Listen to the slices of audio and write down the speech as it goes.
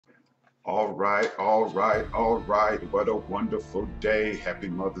All right. What a wonderful day. Happy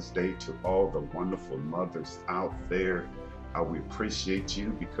Mother's Day to all the wonderful mothers out there. We appreciate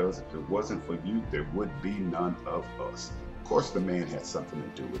you because if it wasn't for you, there would be none of us. Of course, the man had something to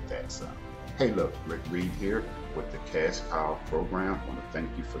do with that, son. Hey, look, Rick Reed here with the Cash Cow program. I want to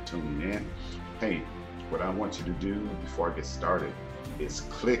thank you for tuning in. Hey, what I want you to do before I get started is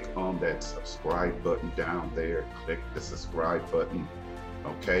click on that subscribe button down there. Click the subscribe button,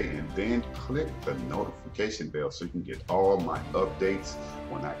 okay, and then click the notification bell so you can get all my updates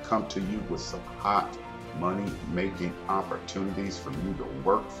when I come to you with some hot money making opportunities for you to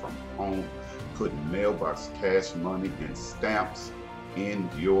work from home, putting mailbox cash money and stamps in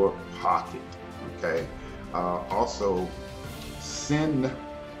your pocket. Okay, also send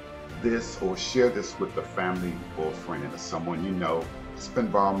this or share this with a family or friend or someone you know that's been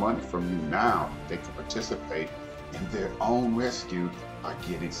borrowing money from you. Now they can participate in their own rescue by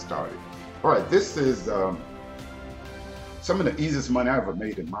getting started. All right, this is some of the easiest money I ever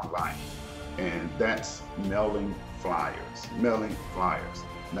made in my life, and that's mailing flyers. Mailing flyers.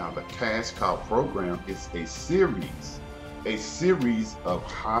 Now, the Cash Cow program is a series of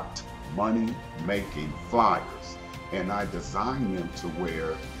hot money making flyers, and I designed them to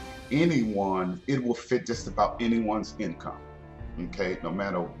where it will fit just about anyone's income. Okay, no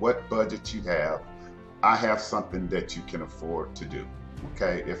matter what budget you have, I have something that you can afford to do.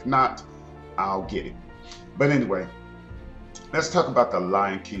 Okay, if not, I'll get it. But anyway, let's talk about the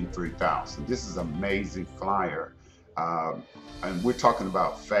Lion King 3000. This is an amazing flyer. And we're talking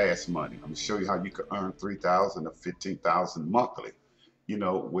about fast money. I'm gonna show you how you could earn 3,000 or 15,000 monthly,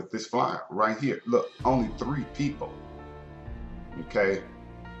 with this flyer right here. Look, only 3 people, okay?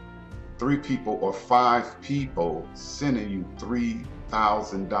 3 people or 5 people sending you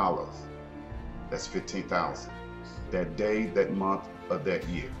 $3,000. That's 15,000 that day, that month, or that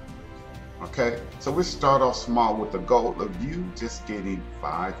year. Okay, so we start off small with the goal of you just getting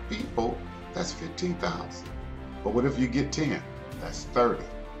 5 people. That's 15,000. But what if you get 10? That's 30.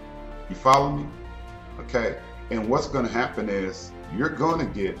 You follow me? Okay, and what's going to happen is you're going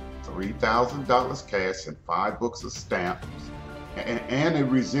to get $3,000 cash and 5 books of stamps and a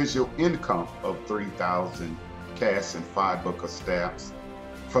residual income of 3,000 cash and 5 books of stamps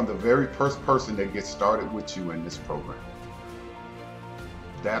from the very first person that gets started with you in this program.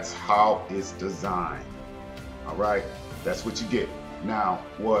 That's how it's designed. All right, that's what you get. Now,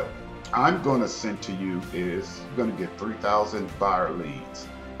 what I'm going to send to you is you're going to get 3,000 buyer leads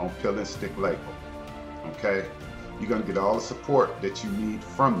on Pill and Stick Label. Okay, you're going to get all the support that you need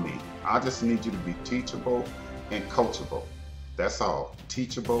from me. I just need you to be teachable and coachable. That's all.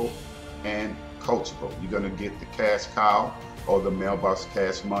 Teachable and coachable. You're going to get the Cash Cow or the Mailbox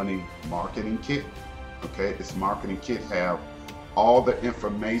Cash Money marketing kit. Okay, this marketing kit have all the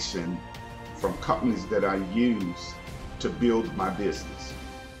information from companies that I use to build my business.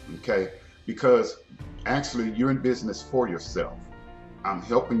 Okay, because actually you're in business for yourself. I'm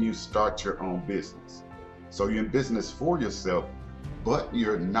helping you start your own business. So you're in business for yourself, but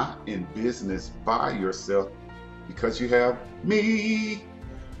you're not in business by yourself because you have me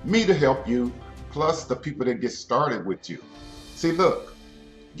to help you, plus the people that get started with you. See, look,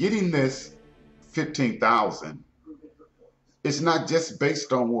 getting this 15,000, it's not just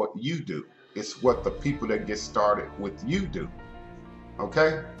based on what you do. It's what the people that get started with you do.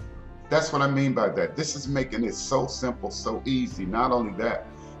 Okay? That's what I mean by that. This is making it so simple, so easy. Not only that,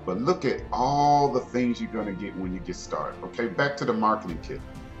 but look at all the things you're going to get when you get started. Okay, back to the marketing kit.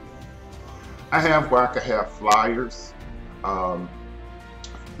 I have where I could have flyers,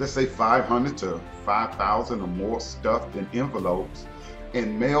 let's say 500 to 5,000 or more stuffed in envelopes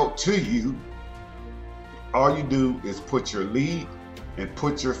and mailed to you. All you do is put your lead and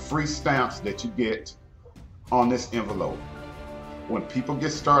put your free stamps that you get on this envelope. When people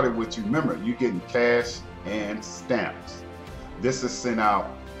get started with you, remember, you're getting cash and stamps. This is sent out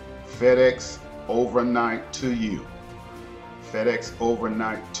FedEx overnight to you. FedEx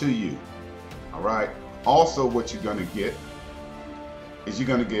overnight to you. All right. Also, what you're going to get is you're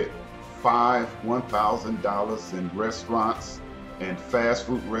going to get $1,000 in restaurants and fast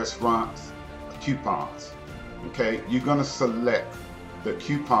food restaurants coupons. Okay, you're going to select the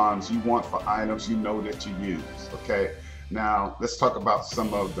coupons you want for items you know that you use. Okay, now let's talk about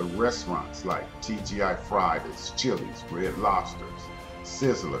some of the restaurants like TGI Fridays, Chili's, Red Lobsters,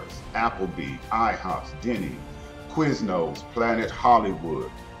 Sizzlers, Applebee's, IHOP's, Denny's, Quiznos, Planet Hollywood,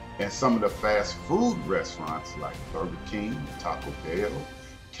 and some of the fast food restaurants like Burger King, Taco Bell,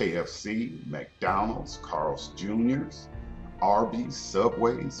 KFC, McDonald's, Carl's Jr.'s, Arby's,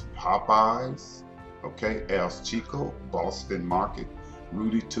 Subway's, Popeyes, okay, El Chico, Boston Market,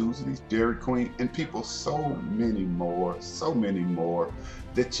 Rudy Tuesdays, Dairy Queen, and people, so many more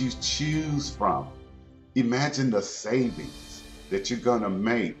that you choose from. Imagine the savings that you're gonna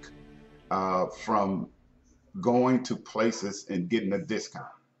make from going to places and getting a discount.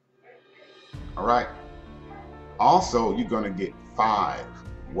 All right. Also, you're gonna get 5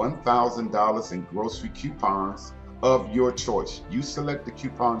 $1,000 in grocery coupons of your choice. You select the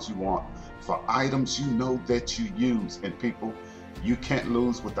coupons you want for items you know that you use. And people, you can't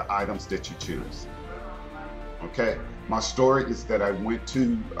lose with the items that you choose. Okay, my story is that I went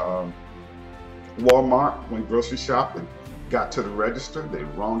to Walmart, went grocery shopping, got to the register, they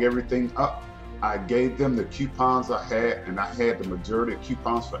rung everything up. I gave them the coupons I had, and I had the majority of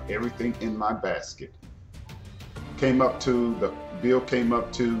coupons for everything in my basket. The bill came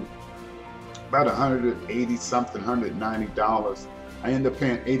up to about $180 something, $190. I ended up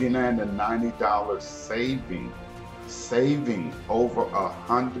paying $89 to $90, saving over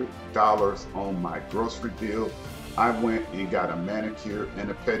 $100 on my grocery bill. I went and got a manicure and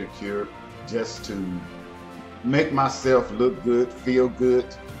a pedicure just to make myself look good, feel good.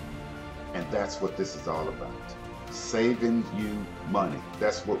 And that's what this is all about. Saving you money.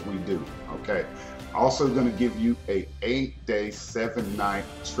 That's what we do, okay? Also gonna give you a 8-day, 7-night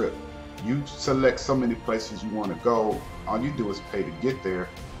trip. You select so many places you wanna go. All you do is pay to get there.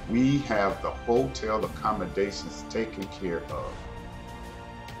 We have the hotel accommodations taken care of.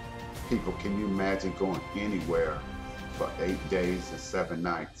 People, can you imagine going anywhere for 8 days and 7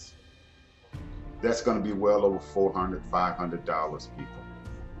 nights? That's gonna be well over $400, $500, people.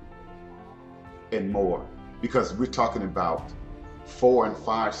 And more, because we're talking about 4- and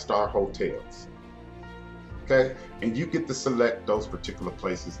 5-star hotels. Okay, and you get to select those particular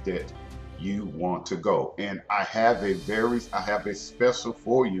places that you want to go. And I have a special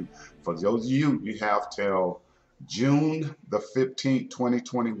for you. For those of you, you have till June the 15th,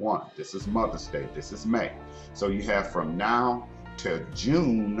 2021. This is Mother's Day. This is May. So you have from now till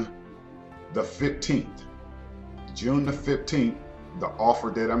June the 15th. June the 15th, the offer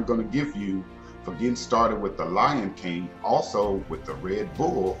that I'm going to give you for getting started with the Lion King, also with the Red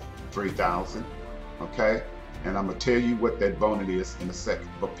Bull 3000, okay? And I'm gonna tell you what that bonus is in a second.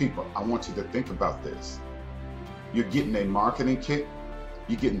 But people, I want you to think about this. You're getting a marketing kit,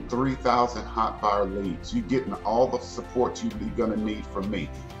 you're getting 3,000 hot buyer leads, you're getting all the support you're gonna need from me.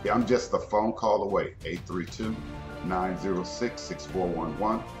 I'm just a phone call away,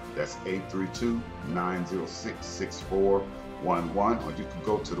 832-906-6411. That's 832-906-6411. Or you can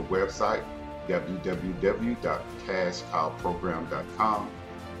go to the website, www.cashcowprogram.com.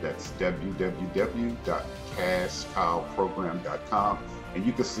 That's www.cashcowprogram.com, and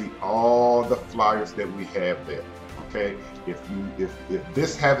you can see all the flyers that we have there. Okay, if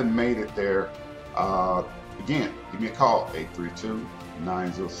this haven't made it there, again, give me a call,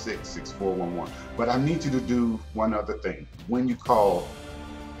 832-906-6411. But I need you to do one other thing. When you call,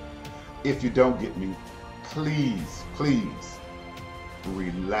 if you don't get me, please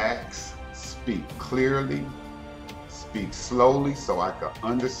relax. Speak clearly, speak slowly so I can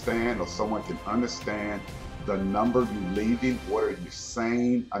understand, or someone can understand the number you're leaving. What are you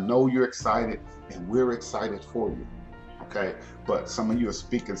saying? I know you're excited, and we're excited for you, okay? But some of you are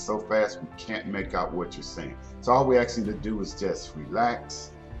speaking so fast we can't make out what you're saying. So all we ask you to do is just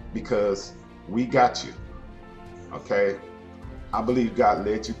relax, because we got you, okay? I believe God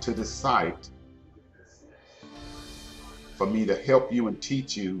led you to this site for me to help you and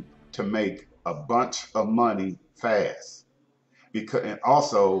teach you to make a bunch of money fast. And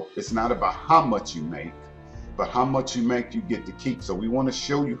also, it's not about how much you make, but how much you make you get to keep. So we want to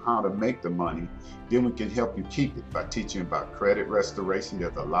show you how to make the money, then we can help you keep it by teaching about credit restoration.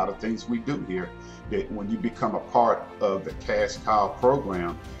 There's a lot of things we do here that when you become a part of the Cash Cow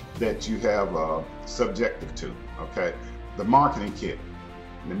program that you have subjective to, okay? The marketing kit,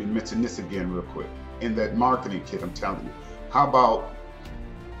 let me mention this again real quick. In that marketing kit, I'm telling you, how about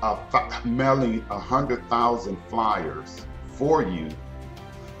mailing 100,000 flyers for you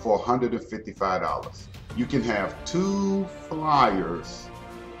for $155. You can have 2 flyers,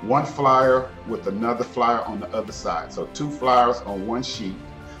 one flyer with another flyer on the other side. So 2 flyers on one sheet,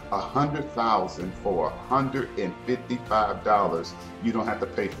 100,000 for $155. You don't have to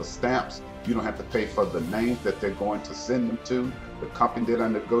pay for stamps. You don't have to pay for the names that they're going to send them to. The company that I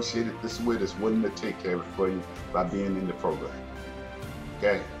negotiated this with is willing to take care of it for you by being in the program.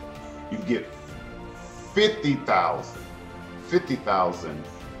 Okay, you get 50,000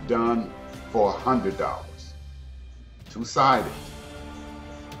 done for $100, 2-sided.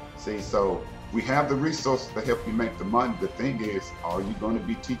 See, so We have the resources to help you make the money. The thing is, are you going to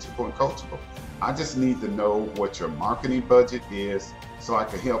be teachable and coachable? I just need to know what your marketing budget is so I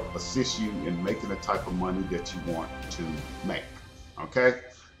can help assist you in making the type of money that you want to make. Okay?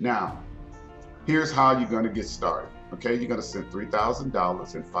 Now, here's how you're going to get started. Okay? You're going to send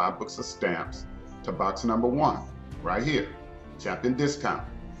 $3,000 and 5 books of stamps to box number 1, right here, Champion Discount.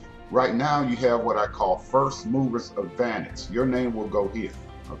 Right now, you have what I call First Movers Advantage. Your name will go here.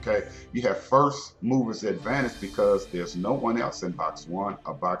 Okay, you have First Movers Advantage because there's no one else in box 1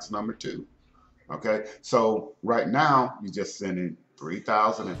 or box number 2. Okay, so right now you're just sending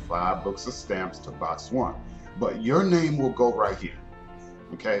 3,005 books of stamps to box 1, but your name will go right here.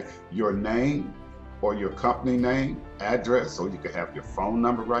 Okay, your name or your company name, address, or you can have your phone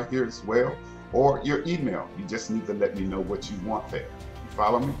number right here as well, or your email. You just need to let me know what you want there. You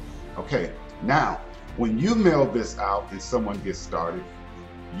follow me? Okay, now when you mail this out and someone gets started,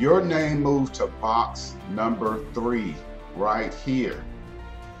 your name moves to box number 3 right here.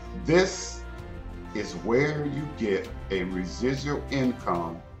 This is where you get a residual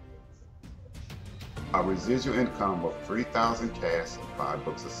income of 3,000 cash and 5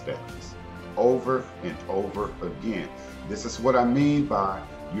 books of stamps over and over again. This is what I mean by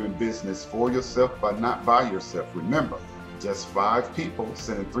you're in business for yourself, but not by yourself. Remember, just 5 people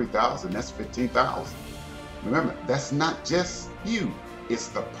sending 3,000, that's 15,000. Remember, that's not just you. It's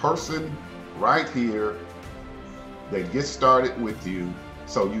the person right here that gets started with you.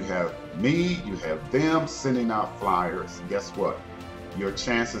 So you have me, you have them sending out flyers. Guess what? Your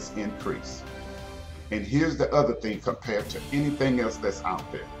chances increase. And here's the other thing compared to anything else that's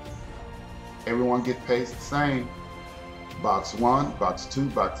out there. Everyone get paid the same. Box 1, box 2,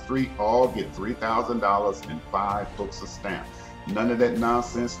 box 3 all get $3,000 and 5 books of stamps. None of that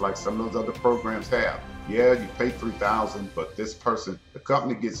nonsense like some of those other programs have. Yeah, you pay $3,000, but this person, the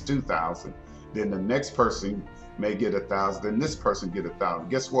company gets $2,000. Then the next person may get $1,000, then this person get $1,000.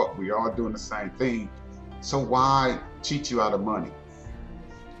 Guess what? We are doing the same thing. So why cheat you out of money?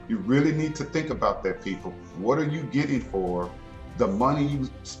 You really need to think about that, people. What are you getting for the money you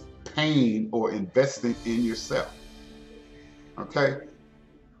paying or investing in yourself? Okay?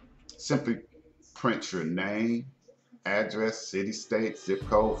 Simply print your name, address, city, state, zip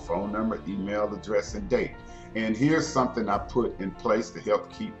code, phone number, email address, and date. And here's something I put in place to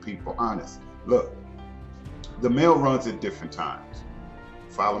help keep people honest. Look, the mail runs at different times.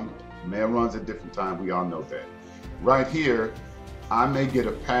 Follow me? Mail runs at different times. We all know that. Right here, I may get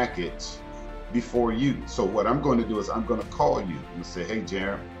a package before you. So what I'm going to do is I'm going to call you and say, hey,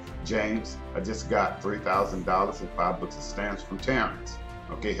 James, I just got $3,000 and 5 books of stamps from Terrence.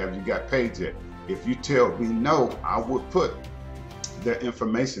 Okay, have you got paid yet? If you tell me no, I would put that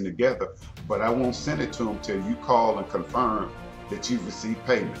information together, but I won't send it to them till you call and confirm that you've received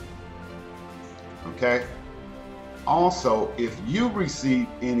payment. Okay? Also, if you receive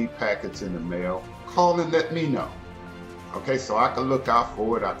any package in the mail, call and let me know. Okay, so I can look out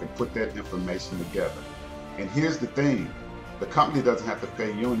for it, I can put that information together. And here's the thing, the company doesn't have to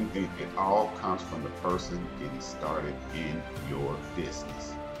pay you anything. It all comes from the person getting started in your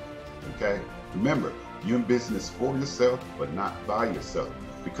business. Okay? Remember, you're in business for yourself, but not by yourself,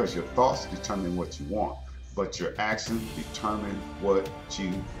 because your thoughts determine what you want, but your actions determine what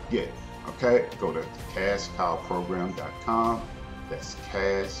you get. Okay? Go to cashcowprogram.com. That's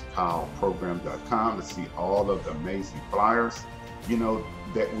cashcowprogram.com to see all of the amazing flyers,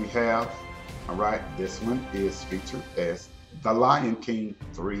 that we have. All right? This one is featured as the Lion King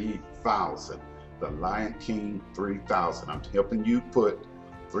 3000. The Lion King 3000. I'm helping you put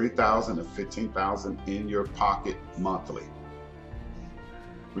 3,000 to 15,000 in your pocket monthly.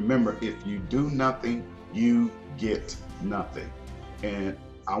 Remember, if you do nothing, you get nothing. And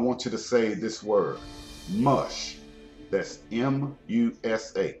I want you to say this word, mush. That's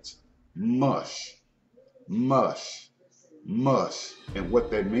M-U-S-H. Mush. Mush. Mush. And what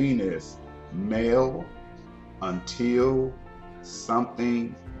that means is mail until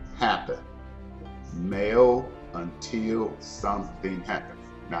something happens. Mail until something happens.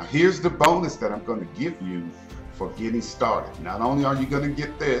 Now here's the bonus that I'm going to give you for getting started. Not only are you going to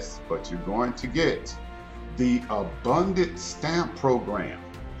get this, but you're going to get the Abundant Stamp Program.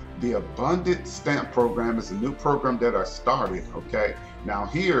 The Abundant Stamp Program is a new program that I started, okay? Now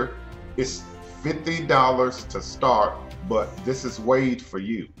here, it's $50 to start, but this is waived for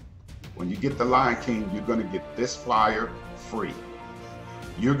you. When you get the Lion King, you're going to get this flyer free.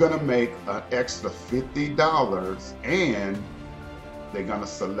 You're going to make an extra $50, and they're going to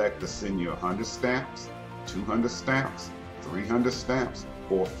select to send you 100 stamps, 200 stamps, 300 stamps,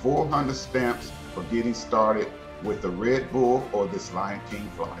 or 400 stamps for getting started with the Red Bull or this Lion King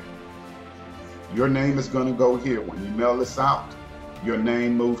flyer. Your name is going to go here. When you mail this out, your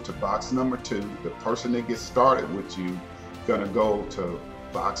name moves to box number 2. The person that gets started with you going to go to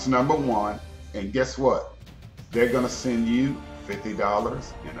box number 1. And guess what? They're going to send you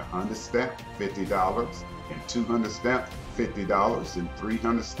 $50 and 100 stamp, $50 and 200 stamp, $50 and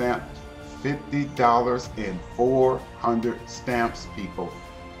 300 stamp, $50 and 400 stamps, people.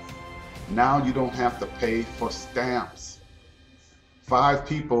 Now you don't have to pay for stamps. 5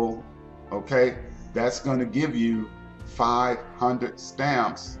 people, okay, that's going to give you 500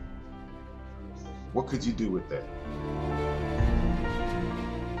 stamps. What could you do with that?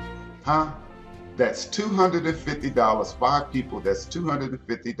 Huh? That's $250. 5 people, that's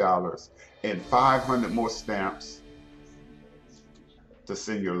 $250 and 500 more stamps to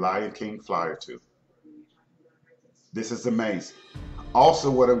send your Lion King flyer to. This is amazing. Also,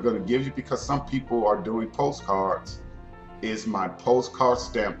 what I'm going to give you, because some people are doing postcards, is my postcard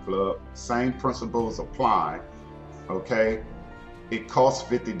stamp club. Same principles apply. Okay, it costs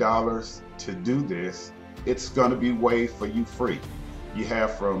 $50 to do this. It's going to be waived for you free. You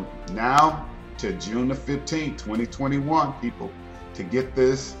have from now to June the 15th, 2021, people, to get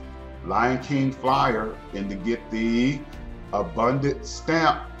this Lion King flyer and to get the Abundant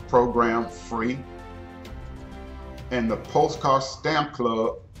Stamp program free. And the postcard stamp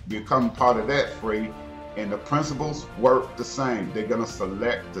club, become part of that free. And the principles work the same. They're going to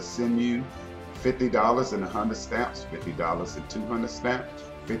select to send you $50 and 100 stamps, $50 and 200 stamps,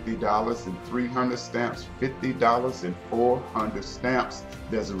 $50 and 300 stamps, $50 and 400 stamps.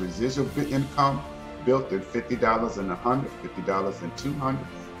 There's a residual income built in $50 and 100, $50 and 200,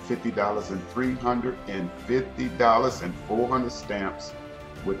 $50 and 300, and $50 and 400 stamps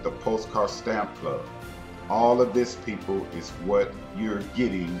with the postcard stamp club. All of this, people, is what you're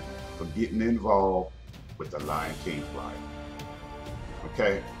getting for getting involved with the Lion King flyer.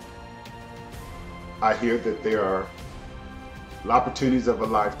 Okay? I hear that there are opportunities of a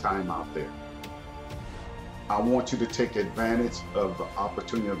lifetime out there. I want you to take advantage of the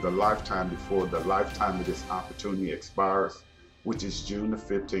opportunity of the lifetime before the lifetime of this opportunity expires, which is June the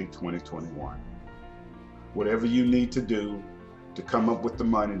 15th, 2021. Whatever you need to do to come up with the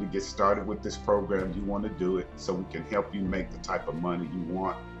money to get started with this program, you want to do it so we can help you make the type of money you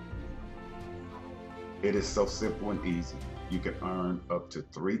want. It is so simple and easy. You can earn up to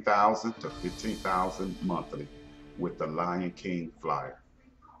 $3,000 to $15,000 monthly with the Lion King flyer.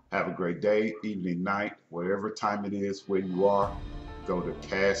 Have a great day, evening, night, whatever time it is where you are. Go to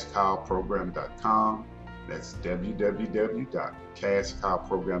cashcowprogram.com. That's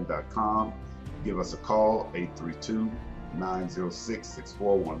www.cashcowprogram.com. Give us a call,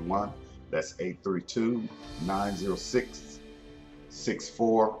 832-906-6411. That's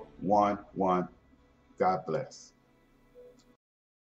 832-906-6411. God bless.